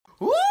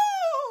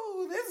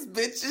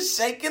bitch is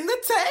shaking the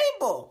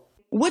table.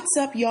 What's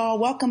up, y'all?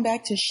 Welcome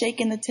back to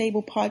Shaking the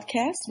Table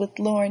podcast with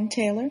Lauren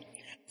Taylor.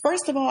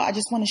 First of all, I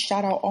just want to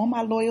shout out all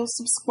my loyal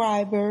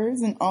subscribers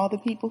and all the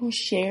people who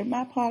shared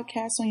my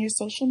podcast on your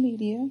social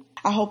media.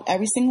 I hope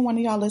every single one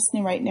of y'all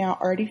listening right now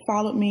already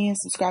followed me and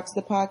subscribed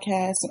to the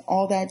podcast and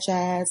all that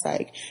jazz,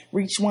 like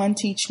reach one,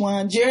 teach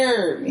one,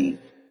 Jeremy.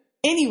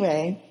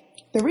 Anyway,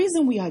 the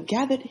reason we are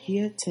gathered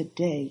here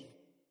today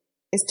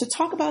is to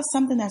talk about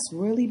something that's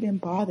really been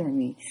bothering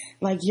me.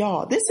 Like,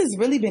 y'all, this has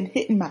really been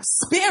hitting my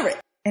spirit.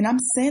 And I'm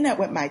saying that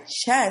with my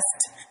chest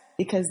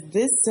because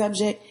this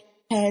subject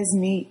has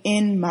me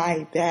in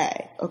my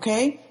bag,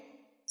 okay?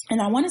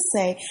 And I want to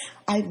say,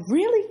 I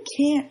really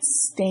can't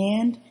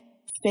stand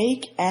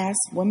fake-ass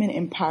women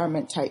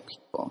empowerment type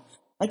people.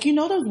 Like, you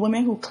know those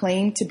women who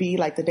claim to be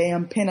like the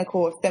damn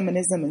pinnacle of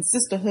feminism and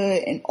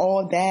sisterhood and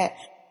all that,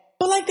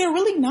 but like they're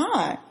really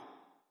not.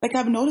 Like,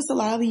 I've noticed a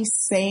lot of these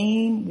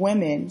same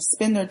women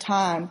spend their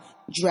time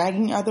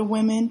dragging other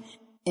women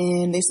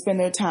and they spend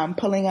their time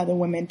pulling other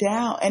women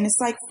down. And it's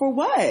like, for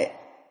what?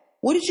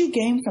 What did you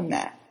gain from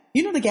that?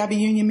 You know the Gabby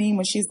Union meme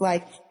when she's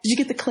like, did you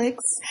get the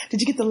clicks?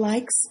 Did you get the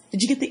likes?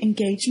 Did you get the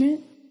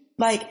engagement?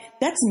 Like,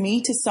 that's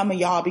me to some of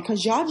y'all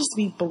because y'all just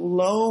be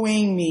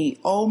blowing me.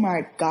 Oh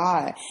my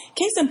God.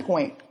 Case in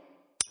point,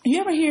 you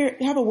ever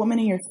have a woman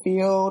in your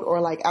field or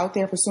like out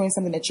there pursuing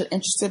something that you're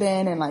interested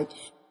in and like,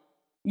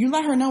 you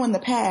let her know in the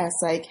past,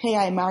 like, hey,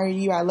 I admire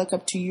you, I look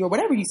up to you, or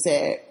whatever you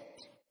said.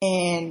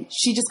 And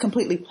she just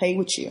completely played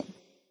with you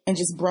and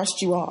just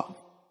brushed you off.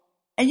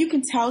 And you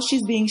can tell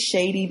she's being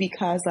shady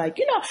because, like,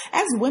 you know,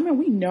 as women,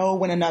 we know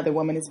when another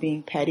woman is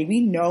being petty.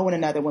 We know when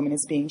another woman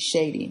is being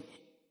shady.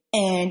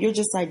 And you're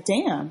just like,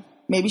 damn,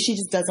 maybe she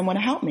just doesn't want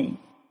to help me.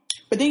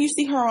 But then you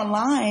see her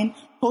online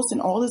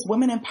posting all this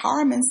women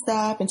empowerment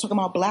stuff and talking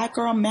about black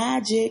girl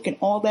magic and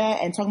all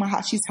that and talking about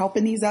how she's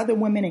helping these other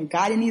women and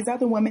guiding these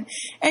other women.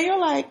 And you're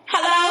like,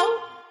 hello?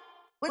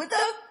 What the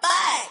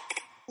fuck?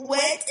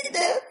 What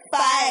the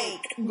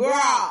fuck,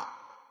 girl?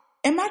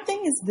 And my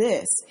thing is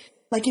this.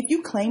 Like, if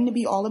you claim to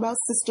be all about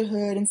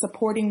sisterhood and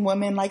supporting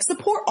women, like,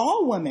 support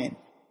all women.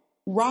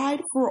 Ride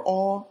for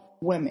all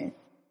women.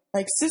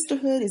 Like,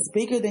 sisterhood is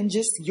bigger than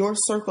just your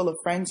circle of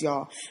friends,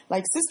 y'all.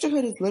 Like,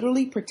 sisterhood is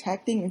literally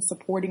protecting and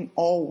supporting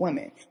all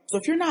women. So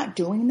if you're not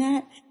doing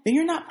that, then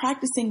you're not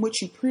practicing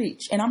what you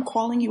preach. And I'm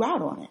calling you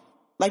out on it.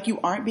 Like, you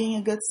aren't being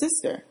a good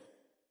sister.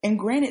 And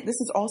granted, this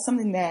is all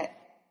something that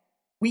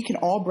we can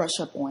all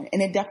brush up on.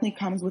 And it definitely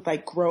comes with,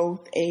 like,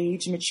 growth,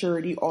 age,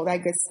 maturity, all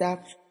that good stuff.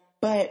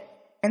 But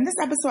in this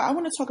episode, I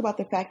want to talk about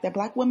the fact that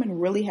Black women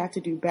really have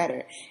to do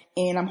better.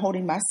 And I'm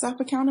holding myself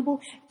accountable,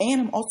 and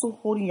I'm also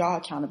holding y'all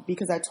accountable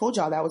because I told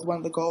y'all that was one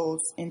of the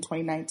goals in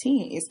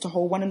 2019 is to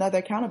hold one another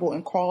accountable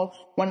and call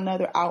one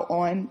another out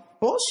on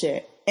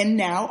bullshit. And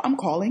now I'm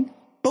calling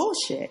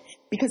bullshit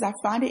because I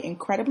find it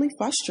incredibly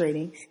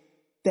frustrating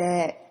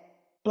that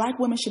Black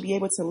women should be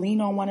able to lean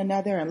on one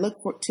another and look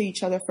to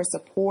each other for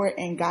support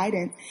and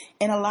guidance.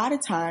 And a lot of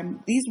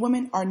time, these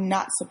women are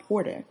not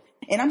supportive.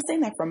 And I'm saying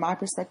that from my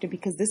perspective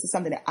because this is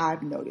something that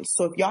I've noticed.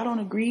 So if y'all don't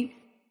agree,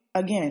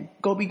 again,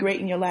 go be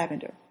great in your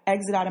lavender.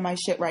 Exit out of my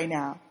shit right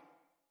now.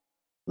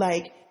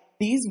 Like,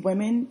 these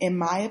women, in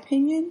my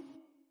opinion,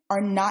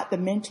 are not the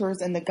mentors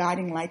and the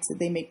guiding lights that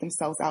they make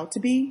themselves out to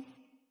be.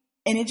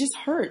 And it just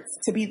hurts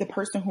to be the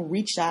person who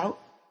reached out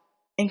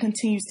and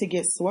continues to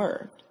get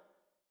swerved.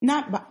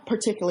 Not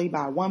particularly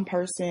by one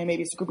person,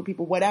 maybe it's a group of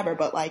people, whatever,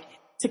 but like,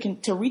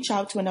 to reach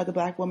out to another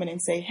Black woman and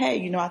say, hey,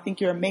 you know, I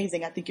think you're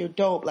amazing. I think you're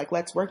dope. Like,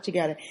 let's work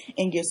together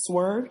and get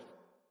swerved.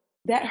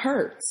 That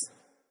hurts.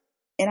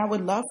 And I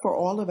would love for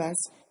all of us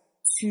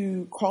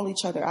to call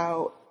each other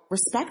out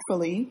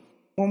respectfully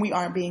when we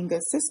aren't being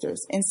good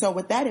sisters. And so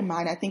with that in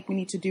mind, I think we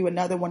need to do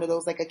another one of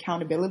those like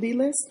accountability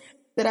lists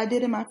that I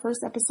did in my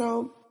first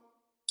episode.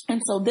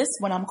 And so this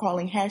one I'm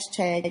calling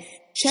hashtag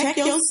check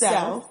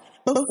yourself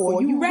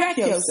before you wreck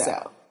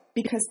yourself.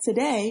 Because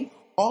today,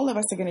 all of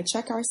us are going to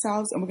check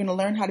ourselves and we're going to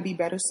learn how to be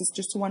better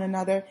sisters to one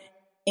another.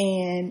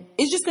 And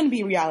it's just going to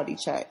be a reality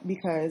check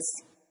because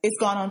it's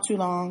gone on too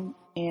long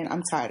and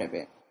I'm tired of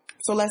it.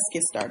 So let's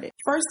get started.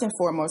 First and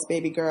foremost,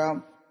 baby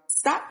girl,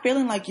 stop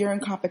feeling like you're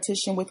in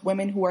competition with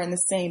women who are in the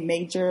same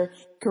major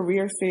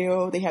career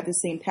field. They have the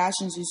same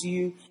passions as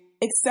you,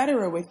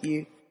 etc. with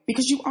you,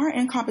 because you aren't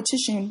in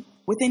competition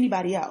with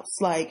anybody else.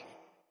 Like,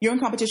 you're in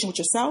competition with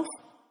yourself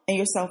and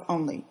yourself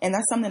only. And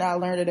that's something that I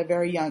learned at a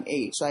very young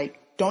age. Like,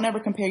 don't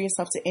ever compare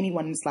yourself to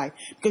anyone in this life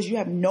because you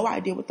have no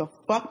idea what the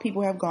fuck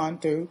people have gone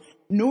through,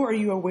 nor are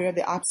you aware of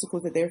the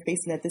obstacles that they're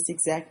facing at this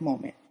exact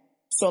moment.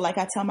 So like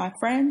I tell my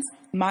friends,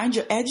 mind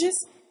your edges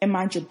and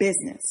mind your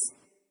business.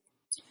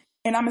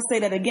 And I'm going to say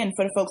that again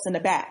for the folks in the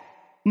back.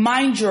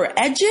 Mind your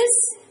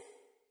edges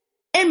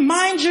and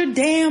mind your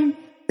damn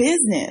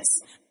business.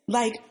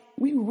 Like,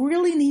 we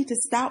really need to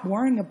stop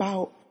worrying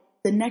about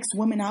the next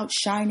woman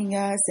outshining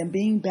us and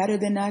being better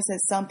than us at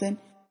something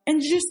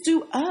and just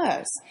do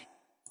us.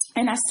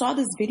 And I saw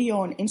this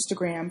video on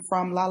Instagram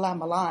from Lala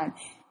Milan.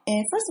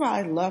 And first of all,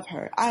 I love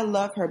her. I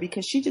love her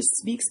because she just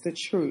speaks the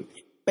truth.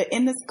 But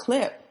in this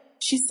clip,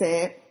 she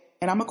said,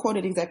 and I'm going to quote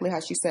it exactly how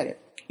she said it.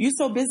 You're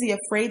so busy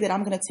afraid that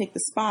I'm going to take the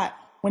spot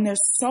when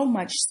there's so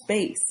much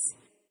space,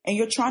 and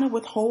you're trying to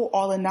withhold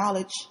all the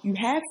knowledge you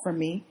have from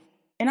me,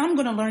 and I'm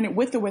going to learn it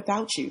with or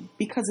without you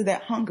because of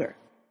that hunger.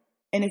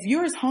 And if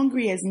you're as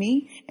hungry as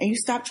me and you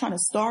stop trying to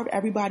starve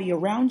everybody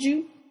around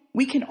you,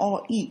 we can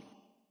all eat.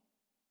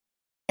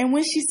 And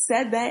when she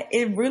said that,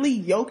 it really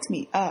yoked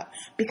me up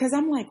because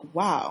I'm like,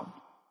 wow.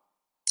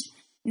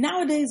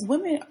 Nowadays,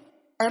 women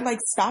are like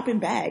stopping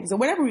bags or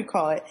whatever we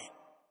call it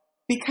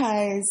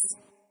because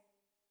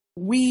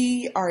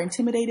we are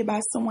intimidated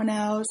by someone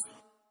else,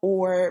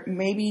 or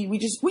maybe we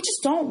just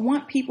don't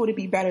want people to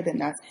be better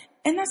than us.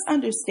 And that's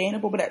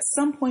understandable, but at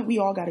some point we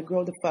all got to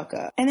grow the fuck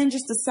up and then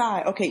just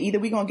decide, okay, either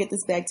we're going to get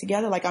this bag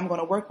together, like I'm going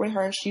to work with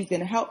her, she's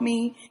going to help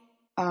me,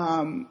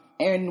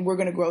 and we're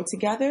going to grow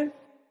together,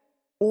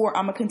 or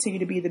I'm going to continue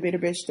to be the bitter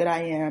bitch that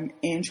I am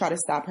and try to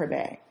stop her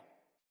bag.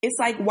 It's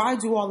like, why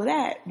do all of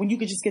that when you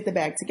could just get the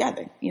bag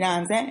together? You know what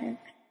I'm saying?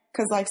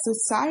 Because like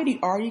society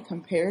already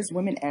compares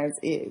women as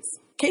is.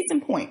 Case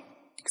in point,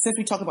 since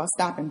we talk about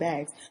stopping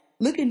bags,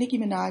 look at Nicki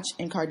Minaj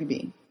and Cardi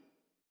B.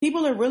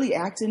 People are really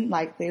acting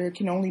like there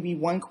can only be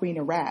one queen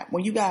of rap.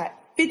 When you got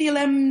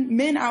 11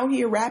 men out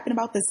here rapping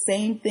about the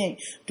same thing,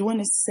 doing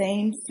the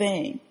same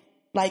thing.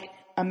 Like,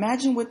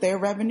 imagine what their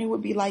revenue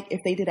would be like if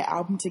they did an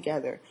album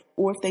together.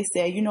 Or if they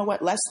say, you know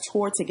what, let's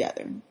tour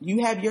together.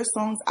 You have your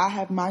songs, I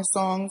have my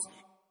songs.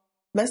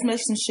 Let's make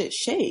some shit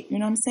shake. You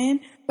know what I'm saying?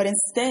 But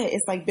instead,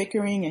 it's like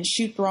bickering and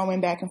shoot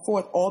throwing back and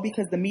forth, all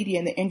because the media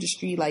and the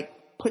industry like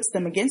puts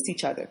them against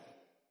each other.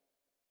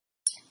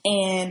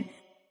 And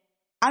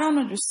I don't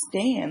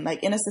understand,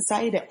 like in a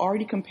society that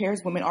already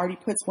compares women, already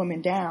puts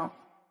women down,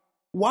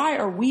 why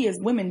are we as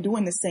women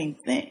doing the same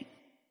thing?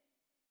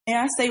 And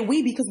I say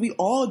we because we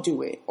all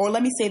do it. Or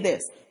let me say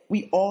this,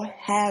 we all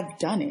have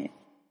done it.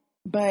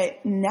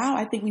 But now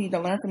I think we need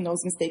to learn from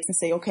those mistakes and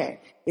say, okay,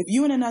 if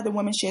you and another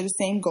woman share the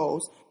same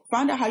goals,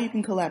 find out how you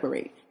can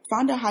collaborate.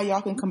 Find out how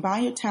y'all can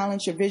combine your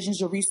talents, your visions,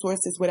 your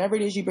resources, whatever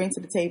it is you bring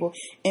to the table,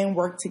 and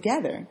work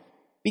together.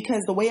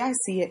 Because the way I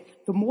see it,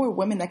 the more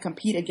women that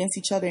compete against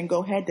each other and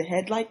go head to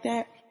head like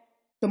that,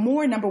 the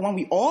more, number one,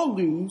 we all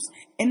lose.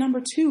 And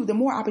number two, the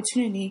more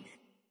opportunity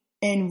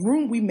and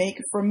room we make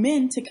for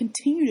men to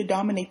continue to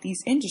dominate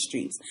these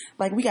industries.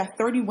 Like we got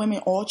 30 women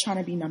all trying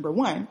to be number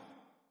one.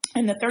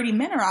 And the 30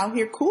 men are out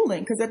here cooling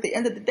because at the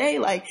end of the day,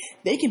 like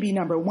they can be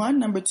number one,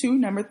 number two,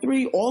 number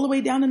three, all the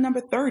way down to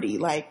number 30.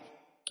 Like,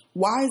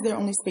 why is there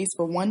only space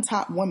for one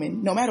top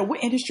woman? No matter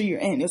what industry you're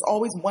in, there's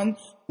always one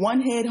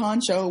head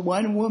honcho,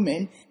 one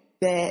woman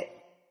that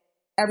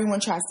everyone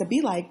tries to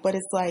be like. But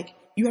it's like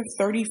you have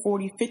 30,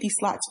 40, 50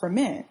 slots for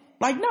men.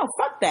 Like, no,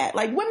 fuck that.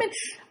 Like women,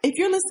 if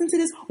you're listening to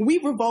this, we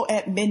revolt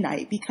at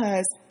midnight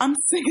because I'm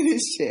sick of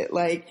this shit.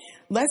 Like,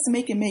 let's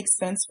make it make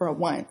sense for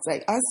once.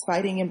 Like us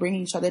fighting and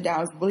bringing each other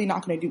down is really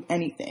not going to do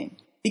anything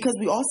because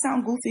we all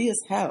sound goofy as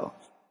hell.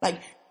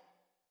 Like,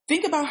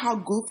 think about how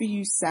goofy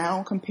you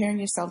sound comparing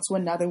yourself to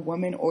another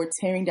woman or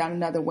tearing down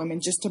another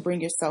woman just to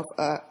bring yourself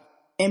up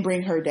and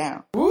bring her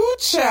down. Ooh,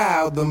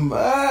 child, the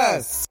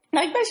must.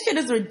 Like, that shit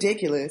is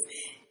ridiculous.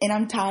 And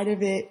I'm tired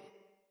of it.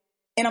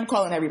 And I'm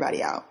calling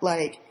everybody out.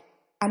 Like,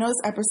 I know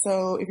this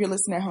episode, if you're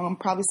listening at home,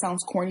 probably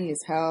sounds corny as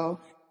hell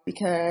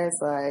because,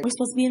 like, we're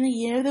supposed to be in the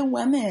year of the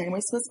women.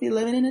 We're supposed to be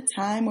living in a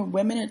time where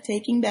women are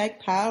taking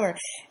back power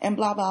and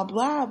blah, blah,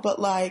 blah. But,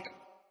 like,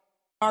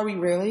 are we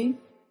really?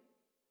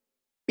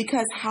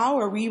 Because how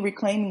are we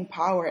reclaiming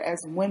power as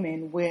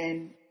women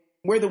when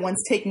we're the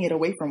ones taking it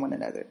away from one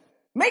another?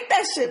 Make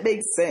that shit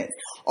make sense.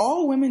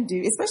 All women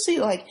do, especially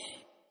like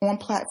on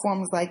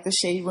platforms like the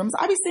Shade Rooms,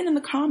 I be seeing in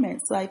the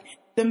comments, like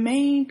the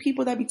main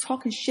people that be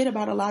talking shit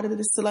about a lot of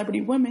the celebrity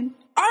women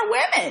are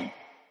women.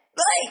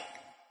 Like,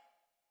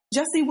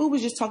 Jessie Woo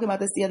was just talking about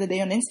this the other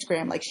day on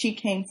Instagram. Like, she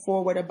came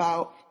forward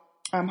about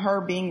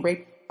her being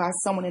raped by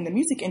someone in the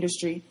music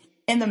industry.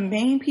 And the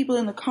main people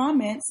in the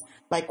comments,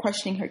 like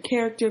questioning her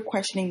character,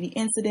 questioning the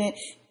incident,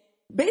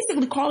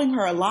 basically calling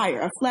her a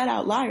liar, a flat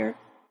out liar,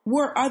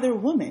 were other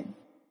women.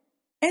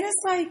 And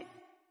it's like,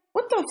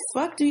 what the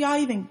fuck do y'all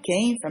even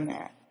gain from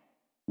that?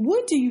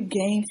 What do you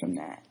gain from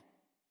that?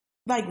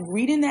 Like,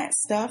 reading that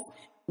stuff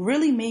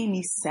really made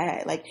me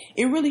sad. Like,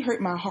 it really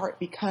hurt my heart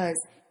because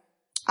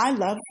I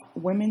love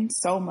women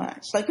so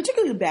much. Like,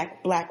 particularly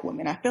black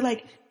women. I feel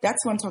like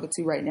that's who I'm talking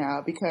to right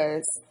now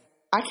because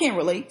I can't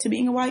relate to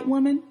being a white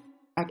woman.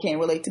 I can't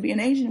relate to being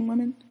an Asian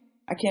woman.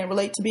 I can't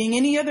relate to being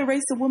any other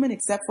race of woman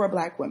except for a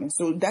black woman.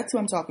 So that's who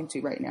I'm talking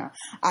to right now.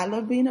 I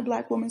love being a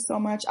black woman so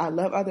much. I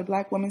love other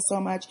black women so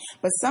much.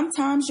 But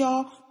sometimes,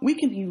 y'all, we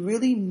can be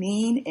really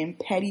mean and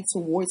petty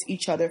towards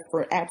each other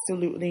for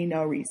absolutely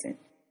no reason.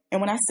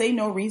 And when I say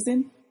no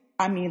reason,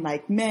 I mean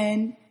like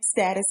men,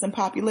 status and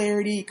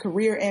popularity,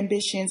 career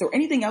ambitions, or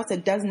anything else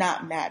that does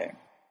not matter.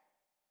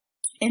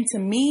 And to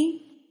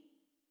me,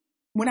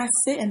 when I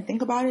sit and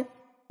think about it,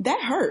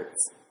 that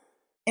hurts.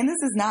 And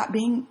this is not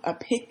being a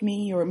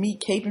pick-me or me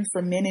caping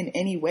for men in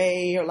any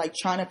way or like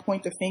trying to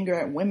point the finger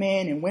at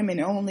women and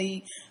women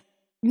only.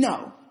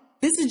 No,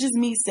 this is just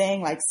me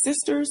saying like,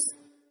 sisters,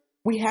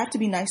 we have to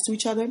be nice to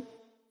each other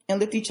and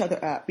lift each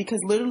other up, because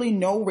literally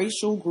no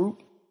racial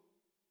group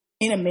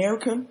in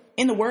America,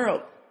 in the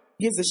world,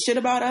 gives a shit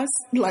about us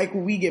like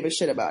we give a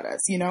shit about us,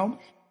 you know?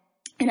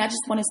 And I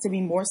just want us to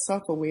be more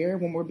self-aware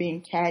when we're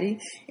being catty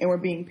and we're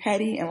being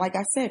petty. And like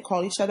I said,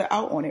 call each other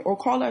out on it, or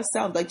call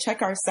ourselves, like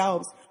check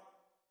ourselves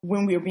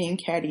when we're being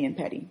catty and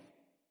petty.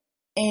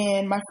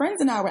 And my friends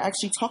and I were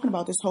actually talking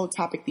about this whole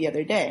topic the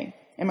other day.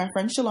 And my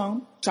friend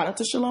Shalom, shout out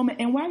to Shalom at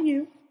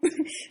NYU,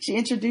 she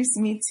introduced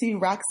me to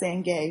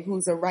Roxane Gay,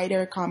 who's a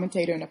writer,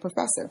 commentator, and a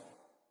professor.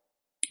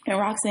 And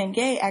Roxane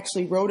Gay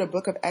actually wrote a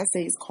book of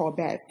essays called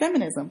Bad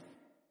Feminism.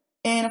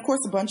 And of course,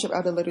 a bunch of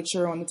other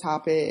literature on the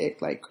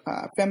topic, like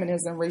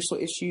feminism, racial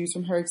issues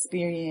from her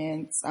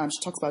experience.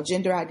 She talks about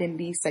gender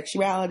identity,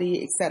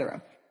 sexuality,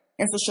 etc.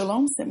 And so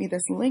Shalom sent me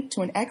this link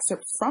to an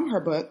excerpt from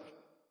her book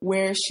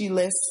where she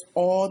lists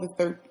all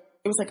the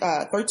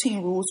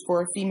 13 rules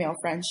for female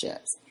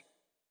friendships.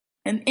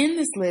 And in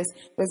this list,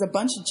 there's a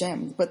bunch of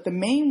gems, but the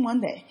main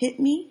one that hit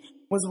me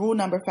was rule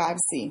number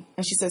 5C.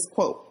 And she says,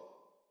 quote,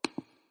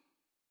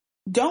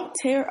 "Don't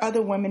tear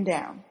other women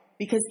down,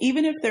 because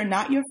even if they're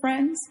not your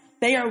friends,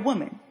 they are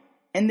women.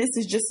 And this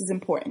is just as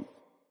important.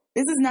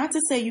 This is not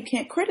to say you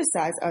can't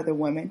criticize other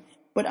women,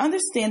 but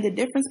understand the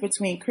difference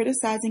between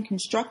criticizing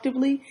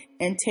constructively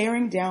and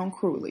tearing down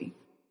cruelly."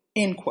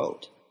 End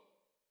quote.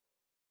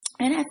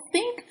 And I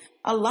think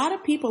a lot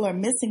of people are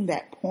missing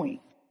that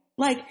point.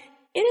 Like,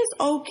 it is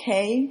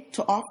okay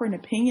to offer an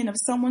opinion of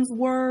someone's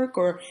work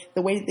or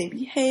the way that they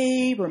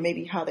behave or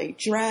maybe how they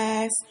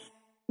dress,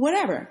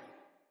 whatever.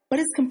 But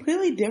it's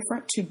completely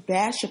different to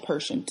bash a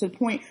person to the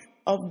point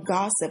of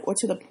gossip, or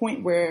to the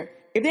point where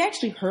if they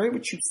actually heard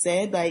what you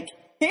said, like,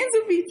 hands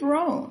would be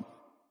thrown.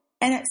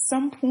 And at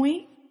some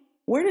point,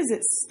 where does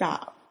it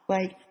stop?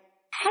 Like,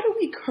 how do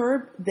we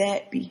curb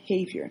that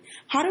behavior?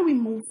 How do we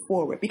move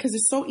forward? Because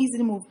it's so easy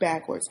to move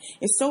backwards.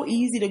 It's so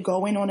easy to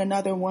go in on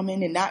another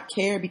woman and not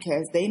care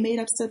because they made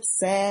us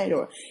upset,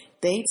 or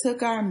they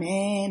took our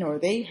man, or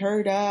they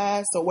hurt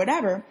us, or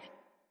whatever.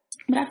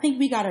 But I think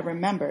we got to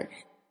remember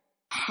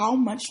how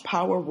much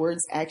power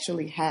words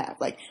actually have,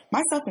 like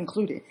myself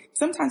included.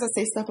 Sometimes I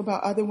say stuff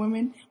about other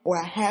women, or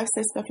I have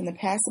said stuff in the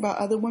past about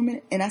other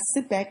women, and I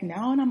sit back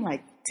now and I'm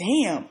like,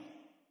 damn,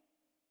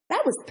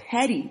 that was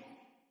petty.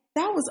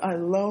 That was a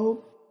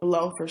low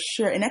blow for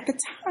sure. And at the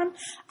time,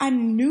 I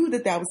knew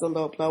that that was a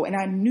low blow, and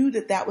I knew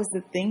that that was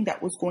the thing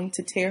that was going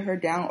to tear her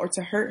down or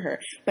to hurt her.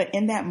 But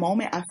in that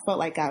moment, I felt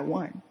like I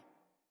won.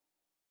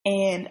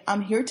 And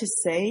I'm here to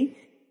say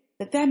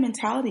that that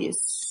mentality is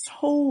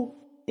so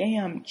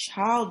damn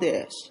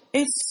childish.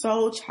 It's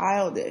so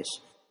childish.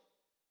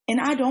 And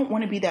I don't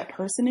want to be that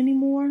person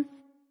anymore.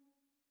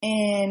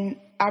 And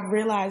I've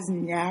realized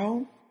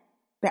now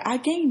that I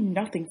gained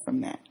nothing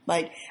from that.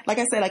 Like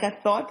I said, like I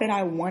thought that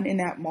I won in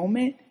that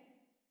moment,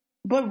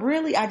 but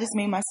really I just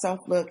made myself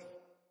look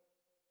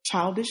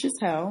childish as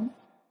hell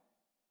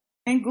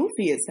and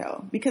goofy as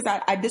hell, because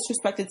I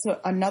disrespected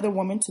to another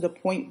woman to the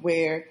point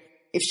where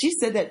if she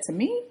said that to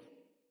me,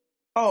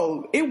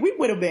 shit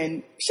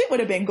would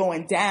have been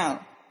going down.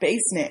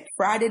 Basement,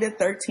 Friday the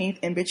 13th,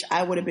 and bitch,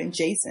 I would have been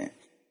Jason.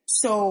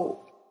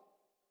 So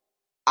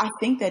I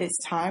think that it's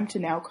time to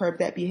now curb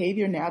that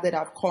behavior, now that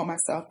I've called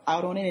myself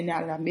out on it and now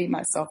that I've made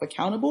myself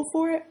accountable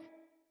for it.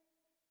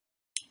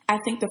 I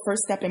think the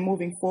first step in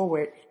moving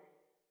forward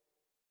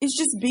is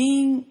just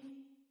being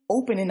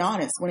open and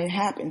honest when it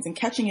happens and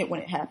catching it when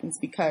it happens,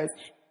 because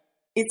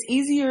it's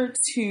easier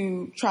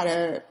to try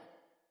to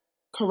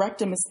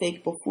correct a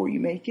mistake before you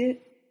make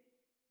it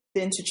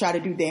than to try to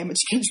do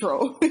damage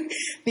control.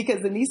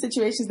 Because in these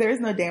situations, there is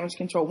no damage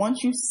control.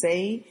 Once you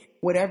say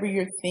whatever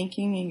you're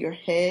thinking in your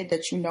head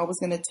that you know is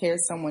going to tear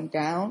someone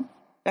down,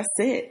 that's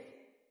it.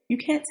 You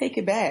can't take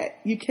it back.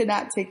 You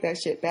cannot take that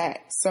shit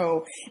back.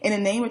 So in the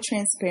name of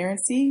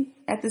transparency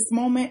at this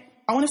moment,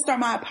 I want to start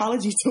my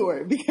apology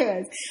tour,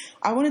 because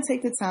I want to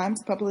take the time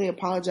to publicly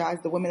apologize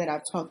to the women that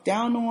I've talked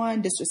down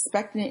on,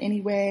 disrespected in any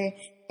way,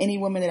 any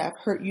woman that I've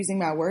hurt using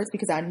my words,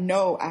 because I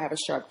know I have a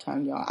sharp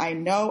tongue, y'all. I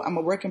know I'm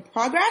a work in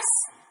progress.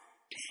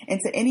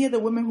 And to any of the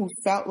women who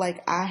felt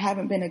like I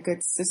haven't been a good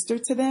sister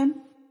to them,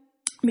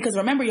 because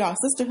remember, y'all,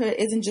 sisterhood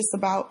isn't just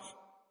about,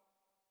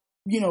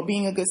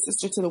 being a good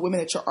sister to the women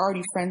that you're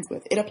already friends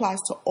with. It applies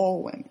to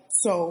all women.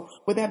 So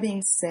with that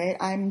being said,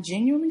 I'm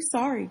genuinely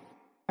sorry.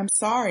 I'm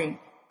sorry.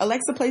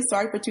 Alexa plays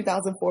Sorry for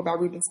 2004 by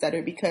Ruben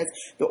Studdard, because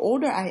the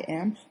older I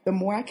am, the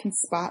more I can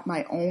spot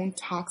my own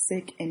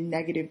toxic and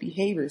negative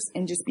behaviors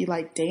and just be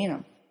like,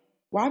 damn,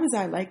 why was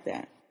I like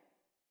that?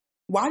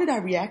 Why did I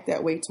react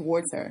that way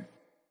towards her?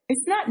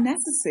 It's not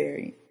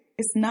necessary.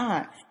 It's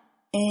not.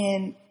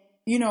 And,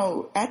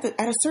 at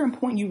a certain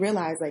point, you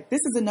realize, like, this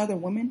is another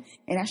woman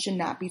and I should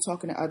not be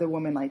talking to other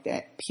women like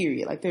that,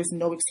 period. Like, there's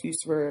no excuse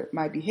for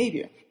my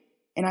behavior.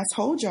 And I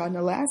told y'all in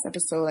the last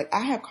episode, like,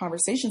 I have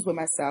conversations with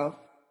myself.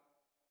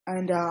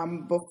 And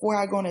before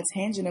I go on a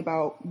tangent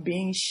about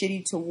being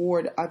shitty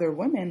toward other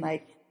women,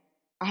 like,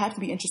 I have to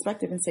be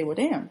introspective and say, well,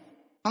 damn,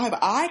 how have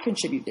I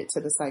contributed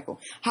to the cycle?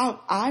 How have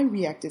I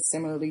reacted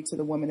similarly to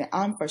the women that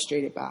I'm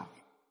frustrated by?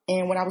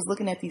 And when I was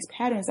looking at these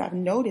patterns, I've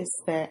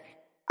noticed that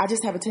I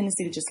just have a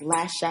tendency to just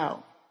lash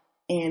out.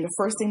 And the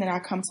first thing that I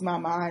come to my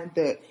mind,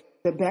 the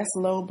best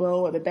low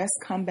blow or the best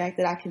comeback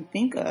that I can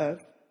think of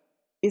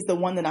is the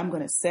one that I'm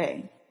going to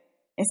say.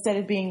 Instead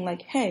of being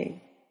like,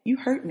 hey, you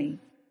hurt me.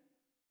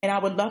 And I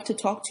would love to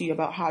talk to you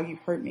about how you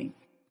hurt me.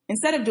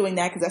 Instead of doing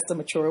that, because that's the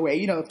mature way.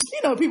 You know,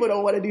 people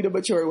don't want to do the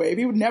mature way.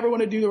 People never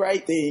want to do the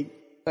right thing.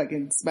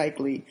 Fucking Spike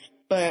Lee.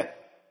 But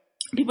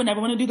people never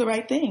want to do the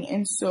right thing.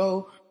 And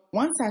so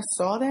once I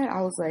saw that,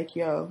 I was like,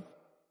 yo,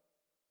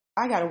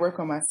 I got to work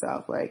on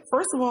myself. Like,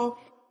 first of all,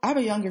 I have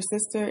a younger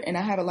sister and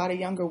I have a lot of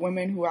younger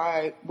women who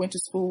I went to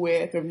school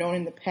with or known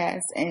in the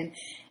past. And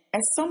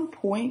at some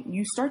point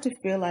you start to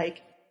feel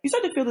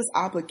this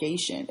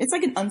obligation. It's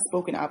like an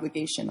unspoken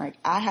obligation. Like,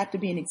 I have to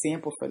be an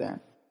example for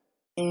them.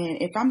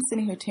 And if I'm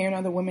sitting here tearing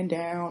other women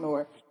down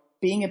or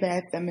being a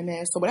bad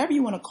feminist or whatever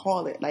you want to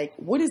call it, like,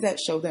 what does that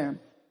show them?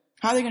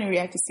 How are they going to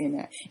react to seeing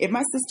that? If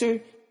my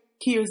sister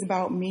hears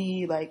about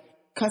me, like,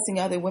 cussing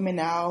other women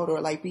out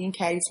or like being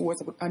catty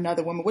towards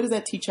another woman, what does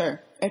that teach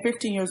her? At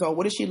 15 years old,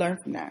 what does she learn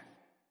from that?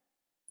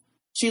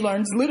 She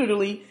learns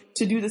literally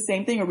to do the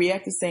same thing or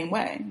react the same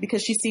way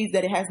because she sees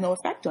that it has no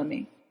effect on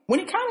me. When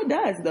it kind of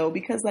does, though,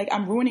 because like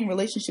I'm ruining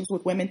relationships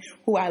with women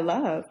who I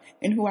love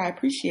and who I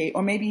appreciate,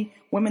 or maybe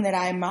women that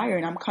I admire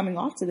and I'm coming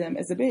off to them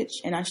as a bitch,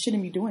 and I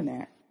shouldn't be doing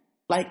that.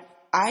 Like,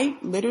 I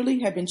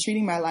literally have been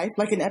treating my life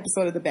like an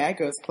episode of the Bad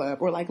Girls Club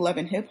or like Love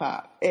and Hip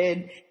Hop,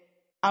 and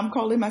I'm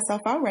calling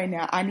myself out right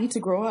now. I need to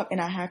grow up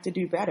and I have to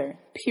do better,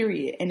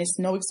 period. And it's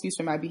no excuse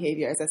for my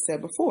behavior, as I said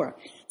before.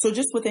 So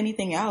just with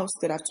anything else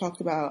that I've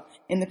talked about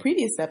in the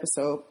previous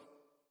episode,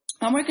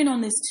 I'm working on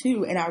this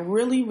too. And I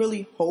really,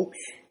 really hope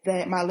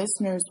that my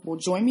listeners will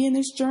join me in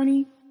this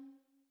journey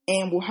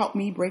and will help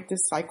me break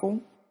this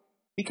cycle,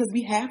 because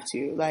we have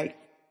to. Like,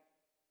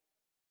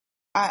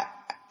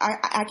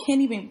 I can't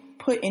even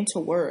put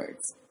into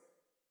words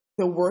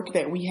the work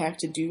that we have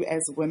to do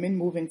as women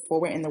moving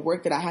forward and the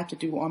work that I have to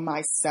do on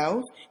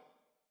myself.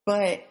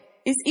 But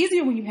it's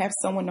easier when you have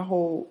someone to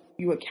hold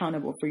you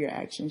accountable for your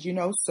actions, you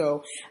know?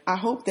 So I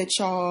hope that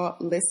y'all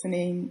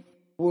listening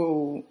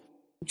will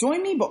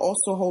join me, but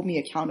also hold me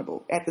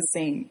accountable at the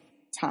same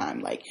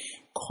time. Like,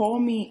 call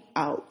me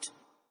out.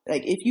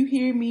 Like, if you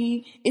hear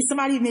me, if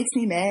somebody makes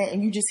me mad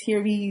and you just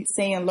hear me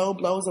saying low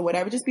blows or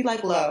whatever, just be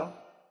like, low,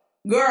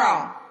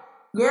 girl,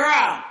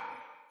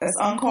 that's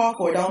uncalled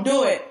for. Don't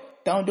do it.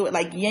 Don't do it.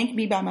 Like, yank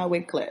me by my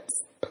wig clips.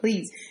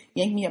 Please,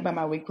 yank me up by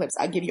my wig clips.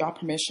 I give y'all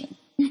permission.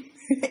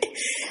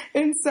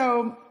 And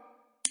so,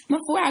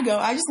 before I go,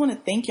 I just want to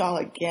thank y'all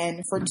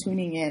again for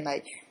tuning in.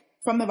 Like,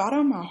 from the bottom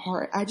of my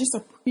heart, I just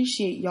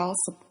appreciate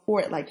y'all's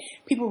support. Like,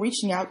 people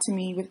reaching out to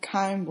me with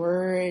kind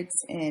words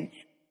and,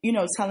 you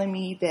know, telling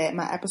me that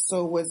my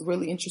episode was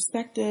really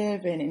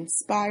introspective and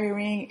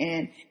inspiring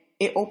and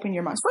it opened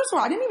your minds. First of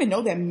all, I didn't even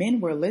know that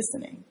men were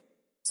listening.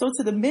 So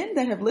to the men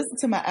that have listened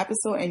to my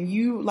episode and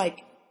you,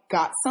 like,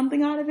 got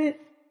something out of it,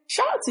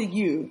 shout out to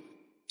you.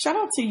 Shout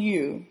out to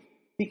you,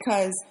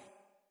 because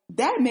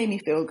that made me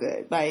feel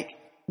good. Like,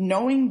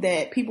 knowing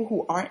that people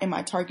who aren't in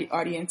my target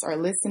audience are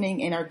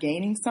listening and are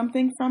gaining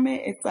something from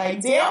it, it's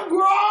like, damn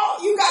girl,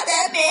 you got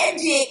that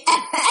magic.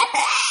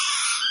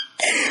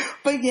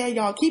 But yeah,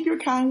 y'all, keep your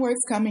kind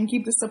words coming,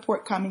 keep the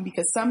support coming,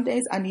 because some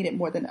days I need it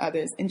more than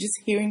others. And just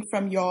hearing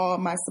from y'all,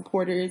 my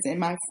supporters and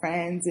my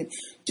friends, and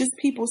just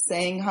people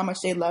saying how much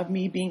they love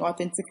me, being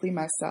authentically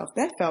myself,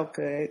 that felt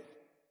good.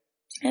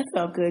 That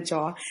felt good,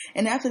 y'all.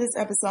 And after this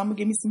episode, I'm gonna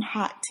give me some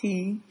hot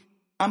tea.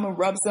 I'm gonna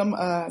rub some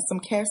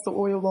castor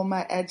oil on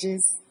my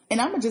edges, and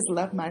I'm gonna just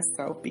love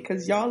myself,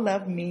 because y'all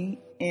love me,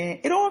 and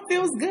it all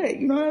feels good.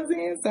 You know what I'm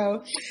saying?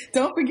 So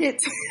don't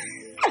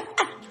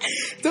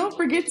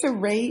forget to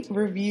rate,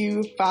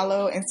 review,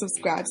 follow, and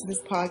subscribe to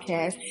this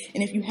podcast.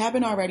 And if you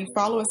haven't already,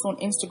 follow us on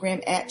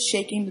Instagram at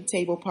Shaking the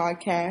Table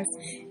Podcast,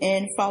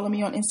 and follow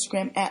me on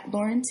Instagram at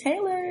Lauren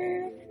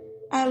Taylor.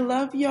 I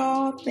love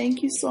y'all.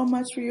 Thank you so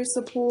much for your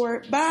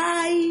support.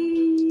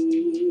 Bye.